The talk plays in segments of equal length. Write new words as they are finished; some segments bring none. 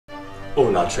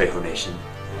Hola, Trejo Nation.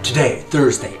 Today,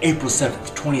 Thursday, April 7th,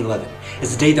 2011,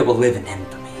 is a day that will live in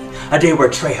infamy. A day where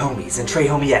Trey homies and Trey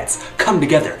homiettes come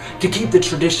together to keep the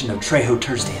tradition of TREJO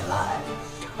TURSDAY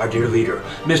alive. Our dear leader,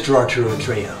 Mr. Arturo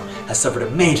Trejo, has suffered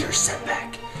a major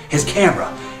setback. His camera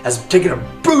has taken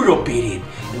a brutal beating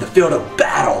in the field of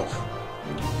battle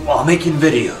while making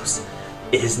videos.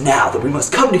 It is now that we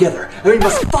must come together and we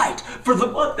must fight for the—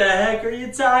 What the heck are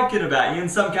you talking about? You in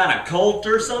some kind of cult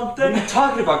or something? What are you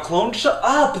talking about, clone? Shut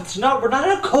up! We're not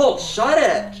in a cult! Shut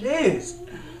it! Jeez!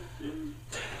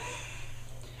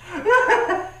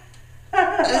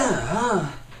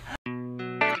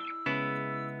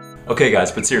 Okay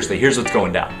guys, but seriously, here's what's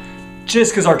going down.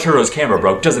 Just because Arturo's camera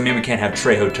broke doesn't mean we can't have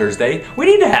TREJO Tursday. We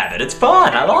need to have it. It's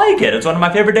fun. I like it. It's one of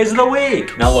my favorite days of the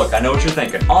week. Now look, I know what you're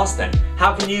thinking. Austin,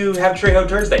 how can you have TREJO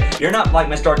Tursday? You're not like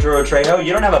Mr. Arturo Trejo.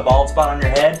 You don't have a bald spot on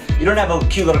your head. You don't have a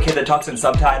cute little kid that talks in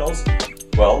subtitles.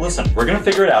 Well, listen, we're gonna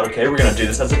figure it out, okay? We're gonna do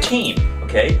this as a team,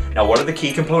 okay? Now, what are the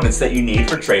key components that you need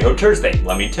for TREJO Tursday?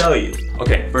 Let me tell you.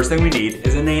 Okay, first thing we need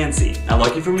is a Nancy. Now,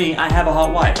 lucky for me, I have a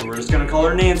hot wife, and we're just gonna call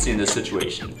her Nancy in this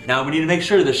situation. Now, we need to make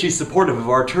sure that she's supportive of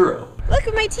Arturo. Look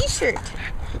at my t-shirt.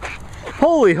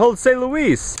 Holy Jose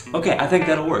Luis. Okay, I think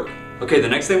that'll work. Okay, the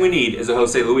next thing we need is a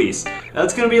Jose Luis.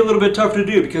 That's gonna be a little bit tough to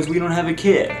do because we don't have a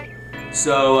kid.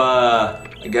 So,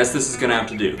 I guess this is gonna have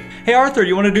to do. Hey Arthur,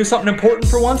 you wanna do something important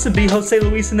for once and be Jose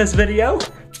Luis in this video?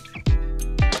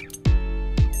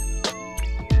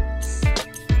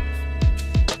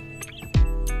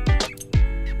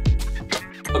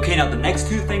 Okay, now the next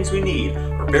two things we need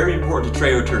are very important to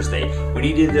TREJO Tursday. We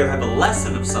need to either have a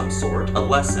lesson of some sort,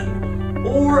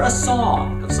 or a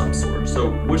song of some sort.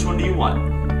 So which one do you want?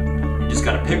 You just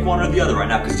gotta pick one or the other right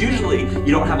now, because usually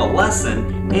you don't have a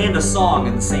lesson and a song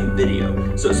in the same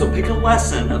video. So pick a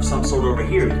lesson of some sort over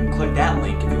here. You can click that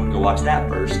link if you want to go watch that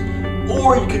first.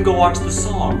 Or you can go watch the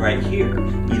song right here.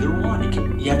 Either one.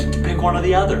 You have to pick one or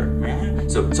the other.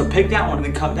 Right? So pick that one and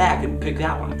then come back and pick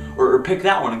that one. Or pick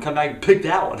that one and come back and pick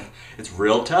that one. It's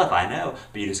real tough, I know,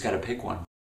 but you just gotta pick one.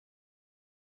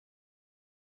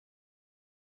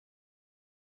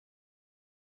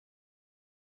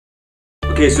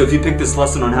 Okay, so if you pick this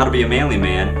lesson on how to be a manly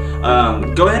man,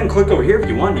 go ahead and click over here if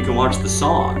you want. You can watch the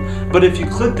song. But if you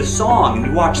click the song and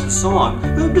you watch the song,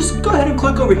 just go ahead and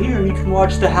click over here and you can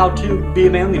watch the how to be a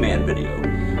manly man video.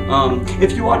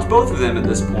 If you watch both of them at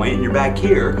this point and you're back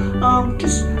here,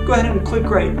 just go ahead and click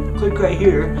right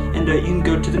here and you can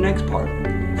go to the next part.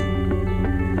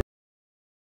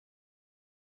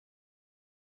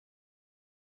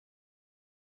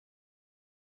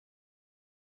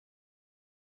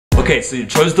 Okay, so you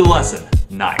chose the lesson.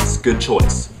 Nice, good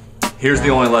choice. Here's the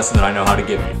only lesson that I know how to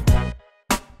give you.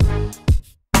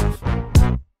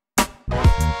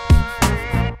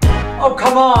 Oh,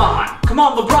 come on! Come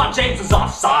on, LeBron James is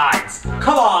offsides!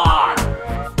 Come on!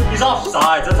 He's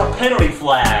offsides, that's a penalty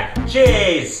flag.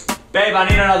 Jeez! Babe, I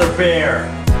need another beer.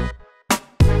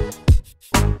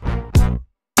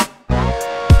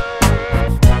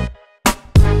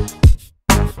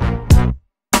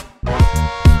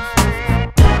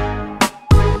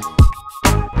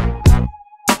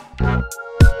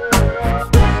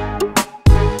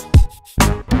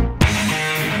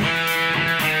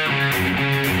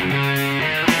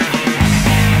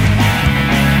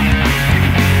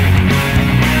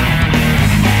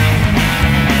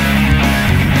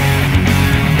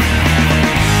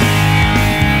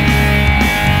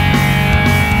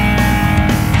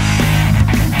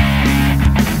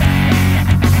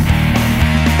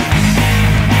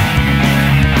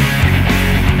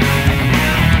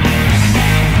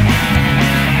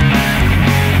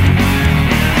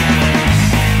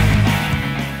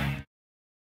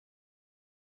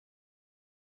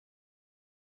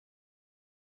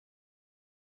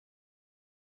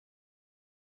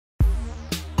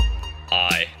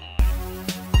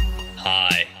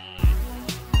 Hi.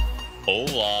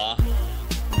 Hola.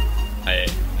 Hey.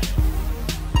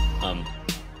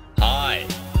 Hi.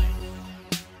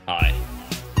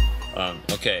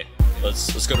 Okay.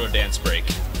 Let's go to a dance break.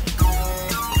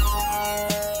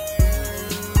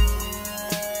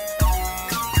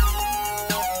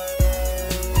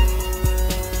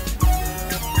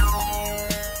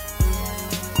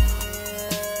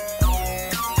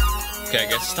 Okay, I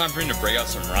guess it's time for me to break out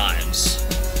some rhymes.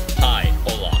 Hi,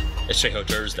 hola, it's TREJO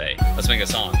Tursday. Let's make a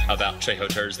song about TREJO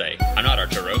Tursday. I'm not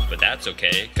Arturo, but that's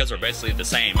okay, cause we're basically the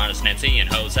same, minus Nancy and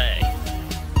Jose.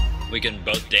 We can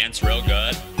both dance real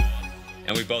good,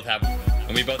 and we both have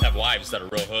wives that are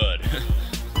real hood.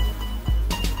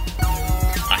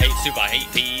 I hate soup, I hate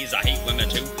peas, I hate women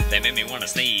too, they make me wanna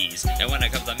sneeze. And when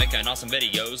it comes to making awesome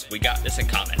videos, we got this in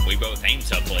common, we both aim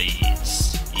to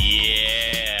please. Yeah.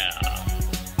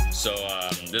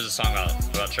 a song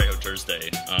about TREJO Tursday.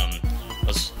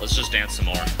 Let's just dance some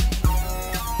more.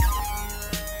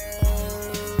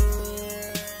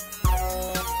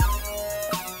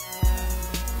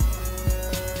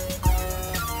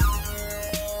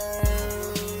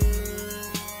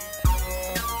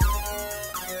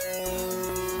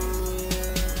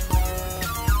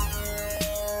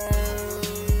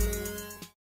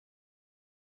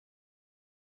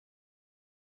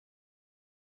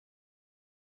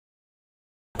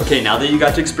 Okay, now that you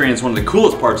got to experience one of the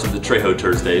coolest parts of the TREJO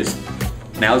Tursdays,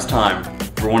 now it's time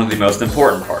for one of the most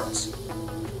important parts.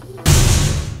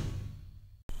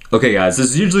 Okay guys, this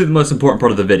is usually the most important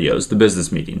part of the videos, the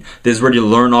business meeting. This is where you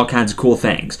learn all kinds of cool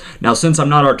things. Now since I'm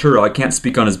not Arturo, I can't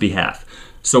speak on his behalf.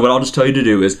 So what I'll just tell you to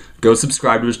do is, go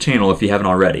subscribe to his channel if you haven't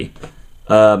already.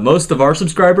 Most of our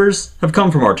subscribers have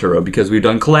come from Arturo because we've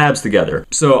done collabs together.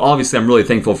 So obviously I'm really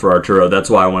thankful for Arturo. That's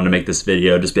why I wanted to make this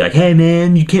video. Just be like, hey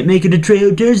man, you can't make it to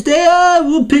TREJO Tursday?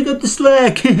 We'll pick up the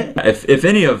slack. if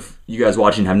any of you guys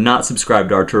watching have not subscribed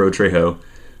to Arturo Trejo,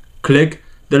 click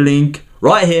the link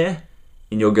right here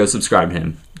and you'll go subscribe to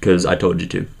him because I told you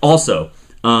to. Also,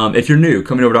 if you're new,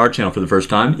 coming over to our channel for the first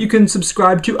time, you can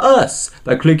subscribe to us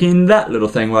by clicking that little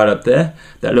thing right up there,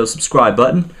 that little subscribe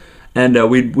button. And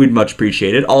we'd much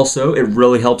appreciate it. Also, it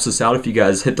really helps us out if you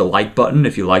guys hit the like button.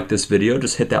 If you like this video,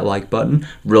 just hit that like button.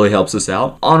 Really helps us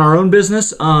out. On our own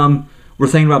business, we're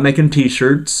thinking about making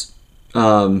t-shirts. We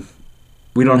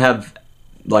don't have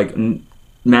like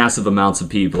massive amounts of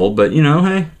people, but you know,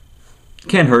 hey,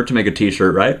 can't hurt to make a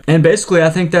t-shirt, right? And basically, I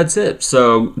think that's it.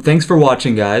 So thanks for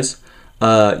watching, guys.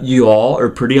 You all are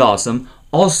pretty awesome.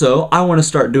 Also, I want to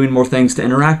start doing more things to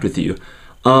interact with you.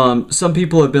 Some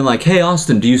people have been like, hey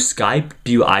Austin, do you Skype?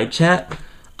 Do you iChat?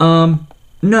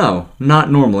 No,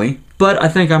 not normally, but I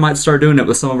think I might start doing it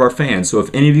with some of our fans. So if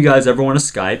any of you guys ever want to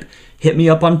Skype, hit me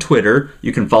up on Twitter.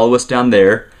 You can follow us down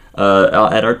there,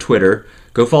 at our Twitter.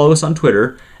 Go follow us on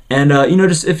Twitter. And, you know,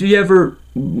 just if you ever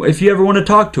want to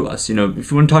talk to us, you know,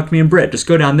 if you want to talk to me and Britt, just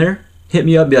go down there, hit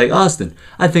me up, be like, Austin,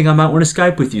 I think I might want to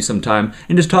Skype with you sometime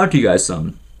and just talk to you guys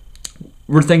some.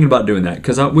 We're thinking about doing that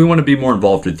because we want to be more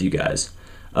involved with you guys.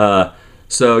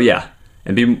 So yeah,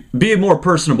 and be more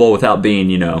personable without being,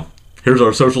 you know, here's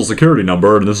our social security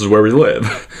number and this is where we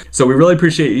live. So we really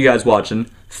appreciate you guys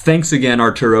watching. Thanks again,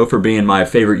 Arturo, for being my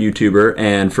favorite YouTuber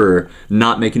and for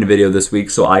not making a video this week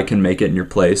so I can make it in your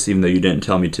place, even though you didn't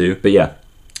tell me to. But yeah,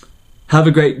 have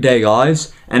a great day,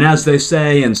 guys. And as they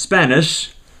say in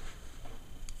Spanish,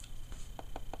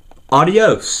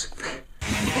 adios.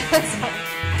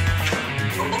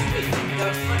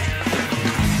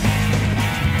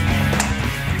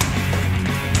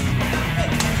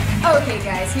 Okay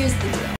guys, here's the deal.